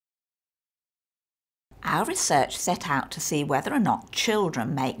Our research set out to see whether or not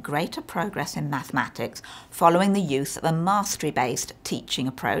children make greater progress in mathematics following the use of a mastery-based teaching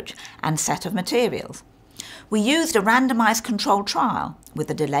approach and set of materials. We used a randomised controlled trial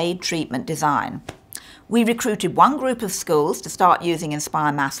with a delayed treatment design. We recruited one group of schools to start using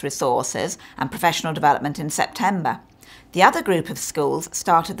Inspire Maths resources and professional development in September. The other group of schools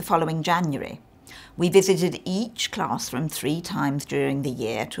started the following January. We visited each classroom 3 times during the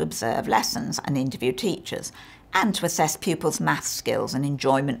year to observe lessons and interview teachers, and to assess pupils' maths skills and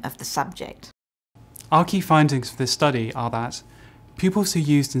enjoyment of the subject. Our key findings for this study are that pupils who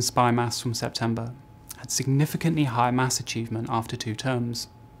used Inspire Maths from September had significantly higher maths achievement after 2 terms.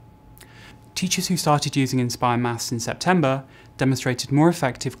 Teachers who started using Inspire Maths in September demonstrated more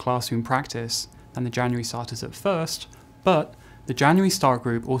effective classroom practice than the January starters at first, but the January start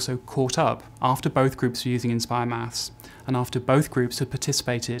group also caught up after both groups were using Inspire Maths and after both groups had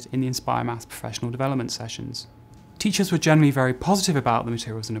participated in the Inspire Maths professional development sessions. Teachers were generally very positive about the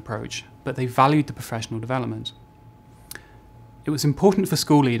materials and approach, but they valued the professional development. It was important for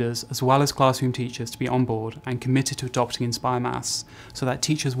school leaders as well as classroom teachers to be on board and committed to adopting Inspire Maths so that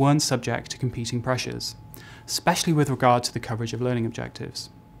teachers weren't subject to competing pressures, especially with regard to the coverage of learning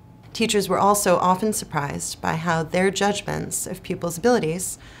objectives. Teachers were also often surprised by how their judgments of pupils'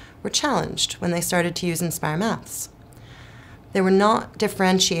 abilities were challenged when they started to use Inspire Maths. They were not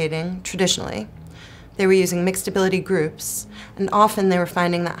differentiating traditionally. They were using mixed ability groups, and often they were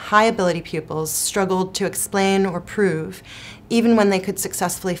finding that high ability pupils struggled to explain or prove even when they could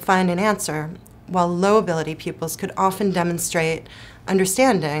successfully find an answer, while low ability pupils could often demonstrate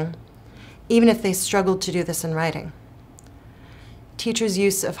understanding even if they struggled to do this in writing. Teachers'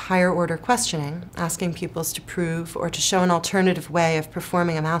 use of higher order questioning, asking pupils to prove or to show an alternative way of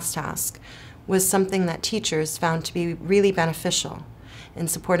performing a maths task, was something that teachers found to be really beneficial in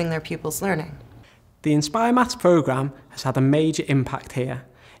supporting their pupils' learning. The Inspire Maths programme has had a major impact here,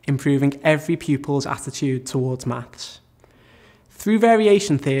 improving every pupil's attitude towards maths. Through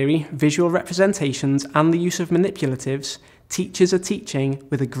variation theory, visual representations and the use of manipulatives, teachers are teaching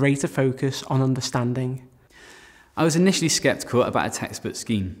with a greater focus on understanding. I was initially sceptical about a textbook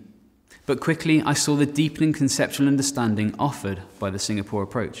scheme, but quickly I saw the deepening conceptual understanding offered by the Singapore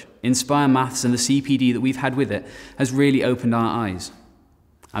approach. Inspire Maths and the CPD that we've had with it has really opened our eyes.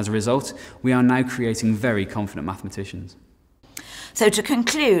 As a result, we are now creating very confident mathematicians. So to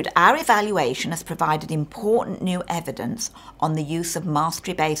conclude, our evaluation has provided important new evidence on the use of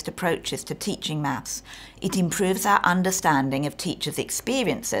mastery-based approaches to teaching maths. It improves our understanding of teachers'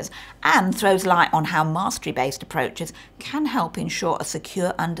 experiences and throws light on how mastery-based approaches can help ensure a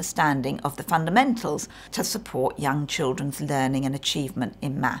secure understanding of the fundamentals to support young children's learning and achievement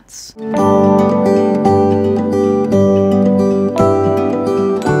in maths.